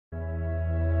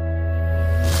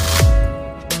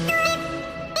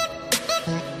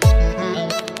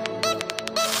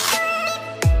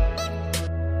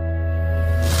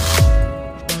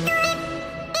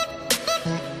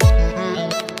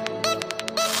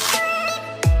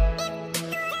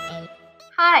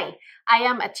Hi, I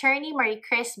am Attorney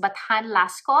Marie-Chris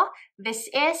Bathan-Lasco. This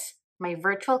is my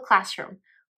virtual classroom.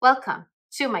 Welcome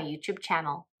to my YouTube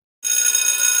channel.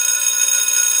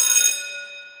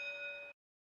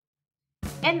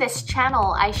 In this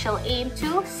channel, I shall aim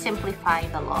to simplify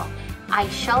the law. I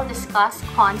shall discuss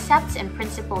concepts and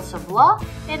principles of law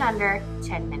in under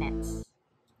 10 minutes.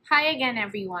 Hi again,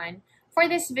 everyone. For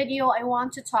this video, I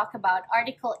want to talk about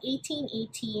Article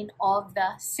 1818 of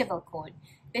the Civil Code.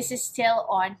 This is still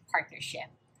on partnership.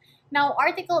 Now,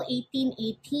 Article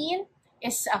 1818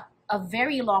 is a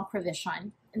very long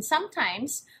provision. And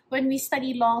sometimes, when we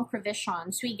study long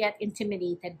provisions, we get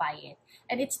intimidated by it.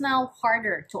 And it's now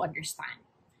harder to understand.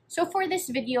 So for this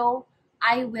video,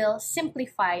 I will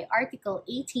simplify Article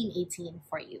 1818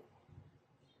 for you.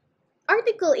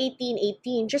 Article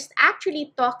 1818 just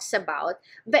actually talks about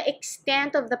the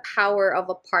extent of the power of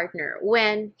a partner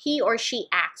when he or she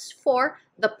acts for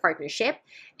the partnership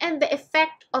and the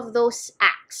effect of those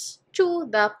acts to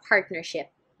the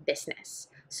partnership business.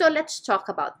 So let's talk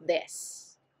about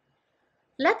this.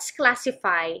 Let's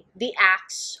classify the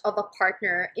acts of a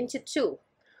partner into two.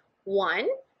 One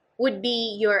would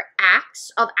be your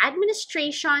acts of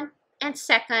administration, and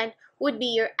second would be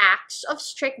your acts of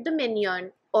strict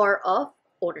dominion or of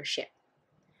ownership.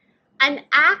 An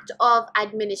act of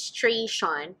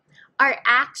administration are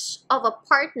acts of a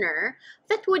partner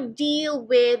that would deal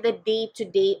with the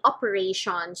day-to-day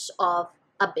operations of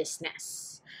a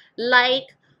business,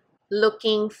 like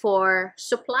looking for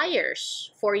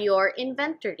suppliers for your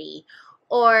inventory,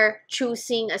 or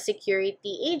choosing a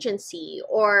security agency,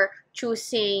 or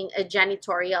choosing a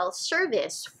janitorial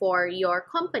service for your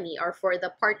company or for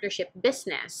the partnership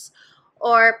business,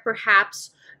 or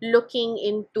perhaps looking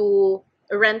into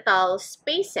rental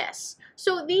spaces.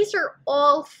 So these are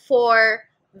all for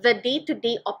the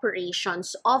day-to-day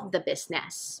operations of the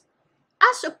business,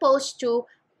 as opposed to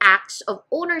acts of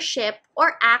ownership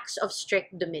or acts of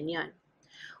strict dominion,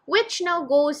 which now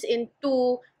goes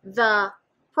into the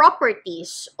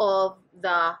properties of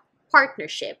the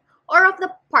partnership or of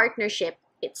the partnership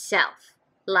itself,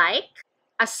 like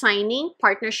assigning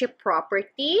partnership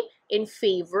property in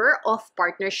favor of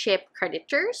partnership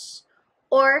creditors,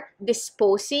 or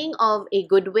disposing of a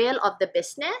goodwill of the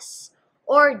business,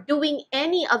 or doing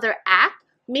any other act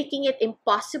making it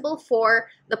impossible for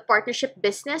the partnership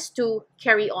business to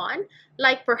carry on,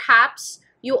 like perhaps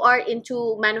you are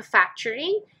into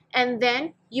manufacturing and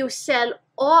then you sell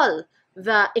all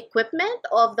the equipment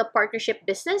of the partnership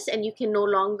business and you can no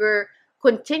longer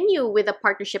continue with the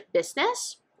partnership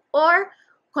business, or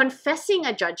confessing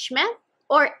a judgment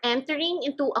or entering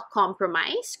into a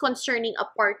compromise concerning a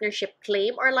partnership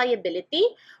claim or liability,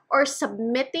 or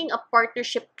submitting a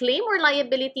partnership claim or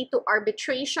liability to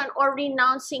arbitration, or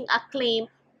renouncing a claim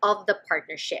of the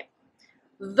partnership.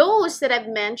 Those that I've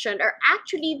mentioned are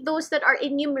actually those that are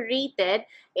enumerated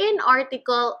in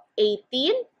Article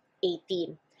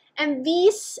 1818. And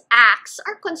these acts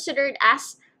are considered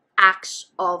as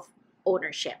acts of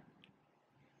ownership.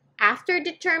 After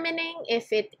determining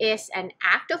if it is an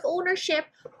act of ownership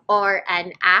or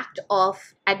an act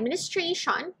of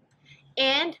administration,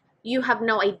 and you have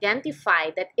now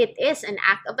identified that it is an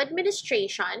act of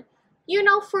administration, you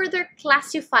now further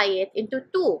classify it into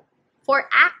two. For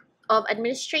act of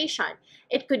administration,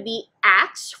 it could be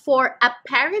acts for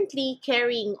apparently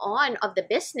carrying on of the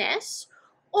business,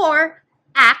 or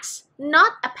acts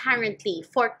not apparently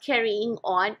for carrying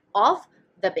on of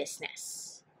the business.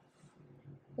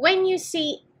 When you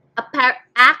see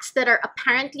acts that are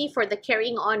apparently for the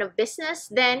carrying on of business,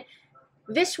 then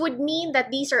this would mean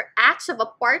that these are acts of a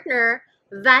partner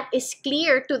that is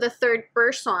clear to the third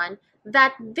person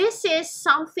that this is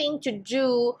something to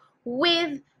do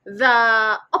with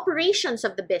the operations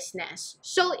of the business.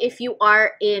 So if you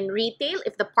are in retail,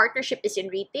 if the partnership is in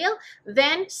retail,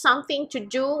 then something to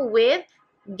do with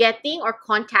getting or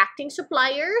contacting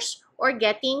suppliers or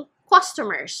getting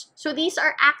customers. So these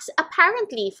are acts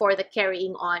apparently for the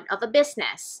carrying on of a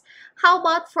business. How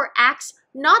about for acts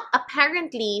not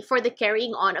apparently for the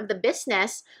carrying on of the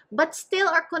business, but still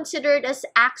are considered as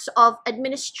acts of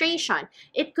administration?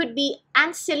 It could be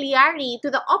ancillary to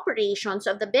the operations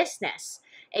of the business.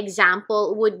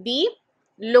 Example would be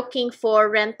looking for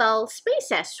rental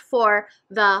spaces for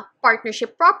the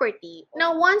partnership property.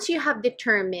 Now, once you have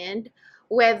determined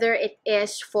whether it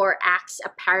is for acts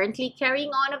apparently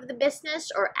carrying on of the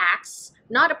business or acts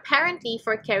not apparently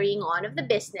for carrying on of the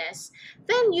business,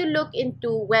 then you look into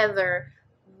whether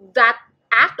that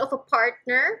act of a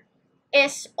partner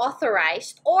is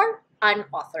authorized or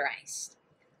unauthorized.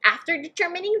 After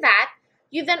determining that,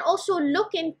 you then also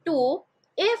look into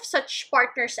if such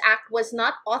partner's act was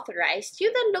not authorized,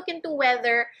 you then look into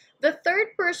whether the third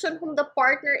person whom the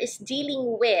partner is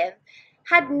dealing with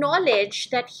had knowledge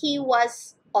that he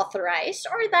was authorized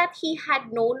or that he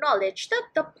had no knowledge that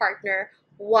the partner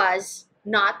was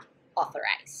not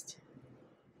authorized.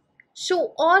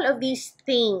 So all of these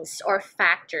things or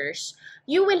factors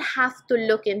you will have to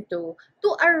look into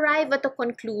to arrive at a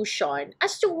conclusion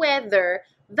as to whether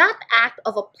that act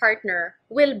of a partner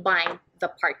will bind the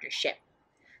partnership.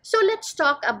 So let's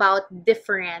talk about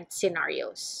different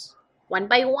scenarios, one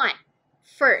by one.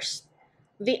 First,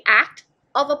 the act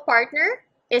of a partner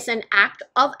is an act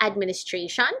of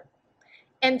administration,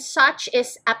 and such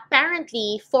is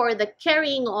apparently for the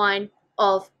carrying on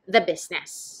of the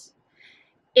business.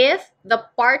 If the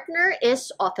partner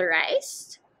is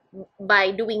authorized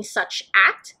by doing such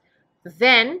act,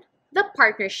 then the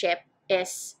partnership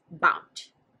is bound.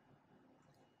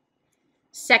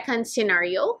 Second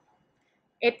scenario,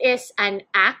 it is an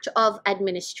act of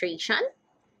administration,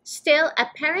 still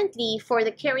apparently for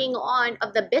the carrying on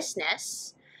of the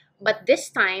business, but this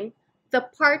time the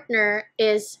partner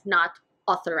is not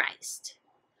authorized.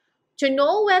 To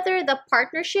know whether the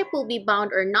partnership will be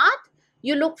bound or not,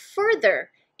 you look further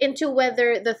into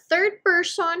whether the third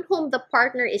person whom the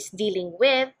partner is dealing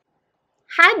with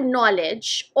had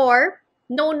knowledge or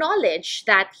no knowledge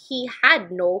that he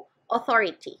had no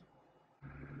authority.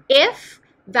 If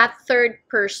that third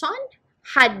person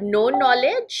had no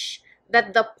knowledge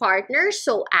that the partner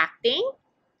so acting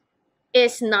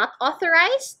is not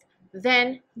authorized,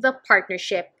 then the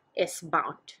partnership is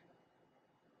bound.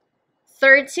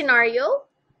 Third scenario,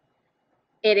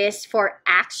 it is for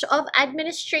acts of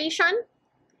administration,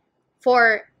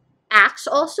 for acts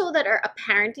also that are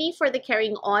apparently for the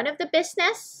carrying on of the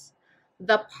business,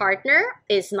 the partner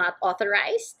is not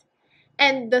authorized,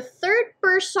 and the third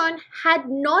person had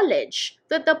knowledge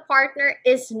that the partner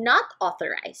is not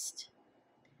authorized.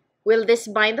 Will this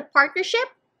bind the partnership?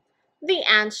 The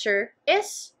answer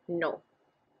is no.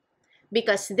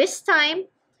 Because this time,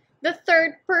 the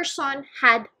third person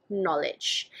had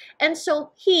knowledge, and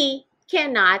so he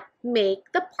cannot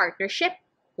make the partnership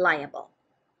liable.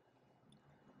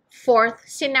 Fourth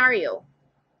scenario,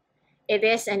 it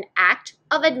is an act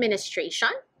of administration,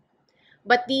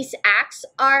 but these acts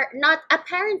are not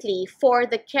apparently for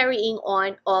the carrying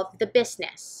on of the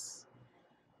business.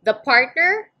 The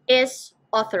partner is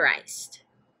authorized.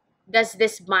 Does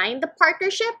this bind the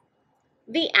partnership?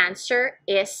 The answer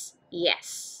is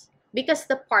yes, because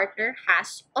the partner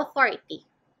has authority.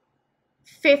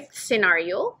 Fifth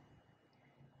scenario,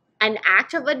 an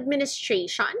act of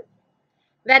administration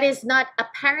that is not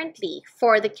apparently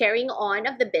for the carrying on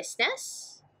of the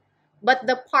business, but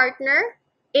the partner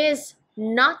is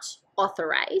not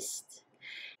authorized,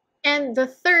 and the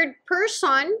third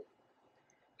person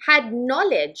had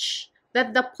knowledge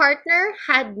that the partner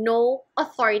had no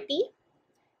authority.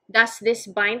 Does this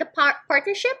bind the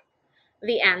partnership?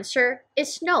 The answer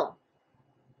is no.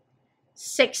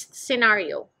 Sixth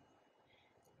scenario,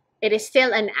 it is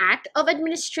still an act of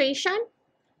administration,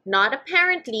 not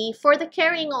apparently for the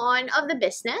carrying on of the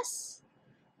business.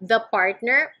 The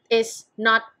partner is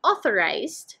not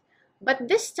authorized, but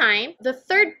this time the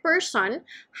third person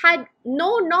had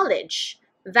no knowledge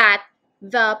that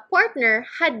the partner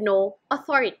had no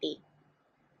authority.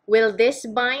 Will this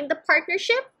bind the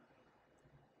partnership?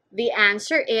 The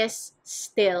answer is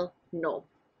still no.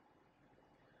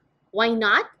 Why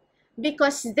not?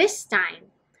 Because this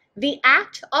time the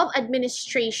act of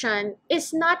administration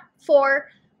is not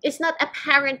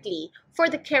apparently for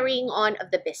the carrying on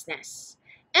of the business.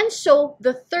 And so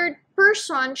the third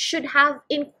person should have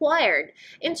inquired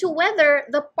into whether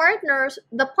the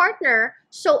partner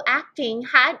so acting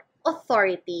had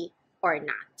authority or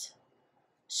not.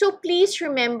 So please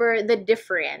remember the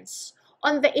difference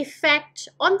on the effect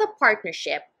on the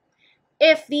partnership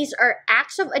if these are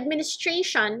acts of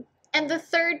administration and the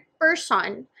third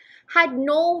person had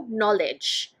no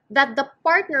knowledge that the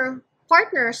partner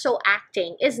so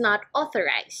acting is not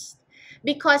authorized.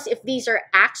 Because if these are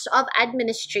acts of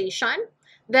administration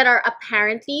that are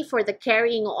apparently for the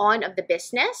carrying on of the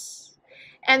business,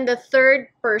 and the third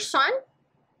person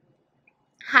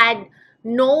had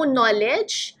no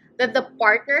knowledge that the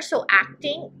partner so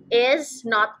acting is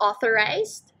not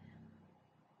authorized,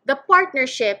 the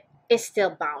partnership is still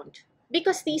bound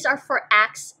because these are for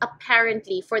acts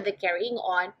apparently for the carrying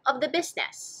on of the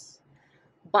business.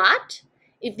 But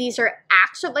if these are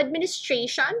acts of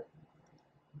administration,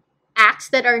 acts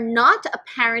that are not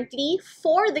apparently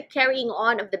for the carrying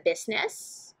on of the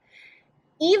business,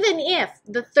 even if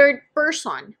the third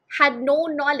person had no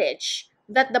knowledge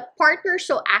that the partner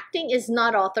so acting is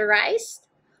not authorized,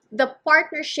 the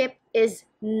partnership is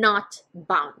not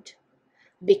bound.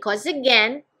 Because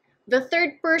again, the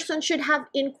third person should have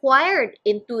inquired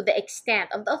into the extent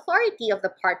of the authority of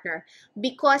the partner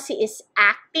because he is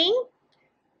acting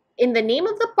in the name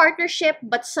of the partnership,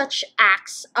 but such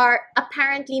acts are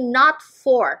apparently not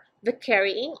for the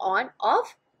carrying on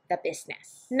of the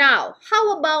business. Now,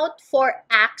 how about for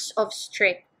acts of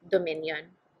strict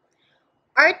dominion?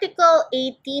 Article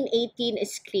 1818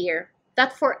 is clear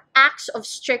that for acts of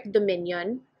strict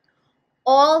dominion,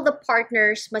 all the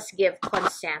partners must give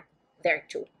consent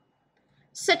thereto,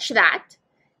 such that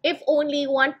if only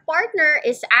one partner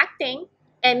is acting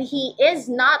and he is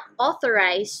not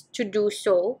authorized to do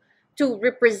so, to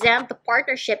represent the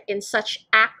partnership in such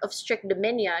act of strict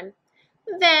dominion,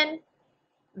 then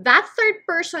that third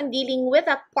person dealing with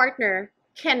that partner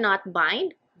cannot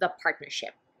bind the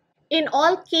partnership. In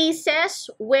all cases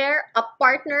where a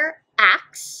partner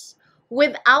acts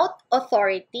without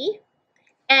authority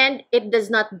and it does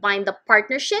not bind the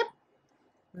partnership,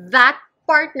 that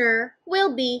partner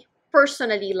will be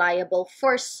personally liable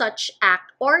for such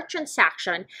act or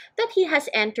transaction that he has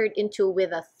entered into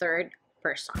with a third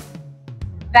person.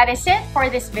 That is it for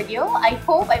this video. I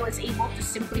hope I was able to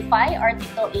simplify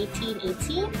Article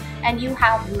 1818 and you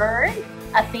have learned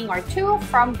a thing or two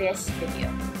from this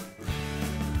video.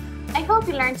 I hope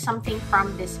you learned something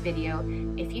from this video.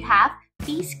 If you have,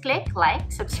 please click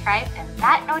like, subscribe, and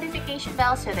that notification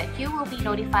bell so that you will be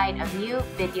notified of new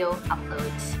video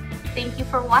uploads. Thank you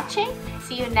for watching.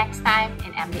 See you next time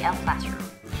in MBL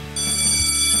Classroom.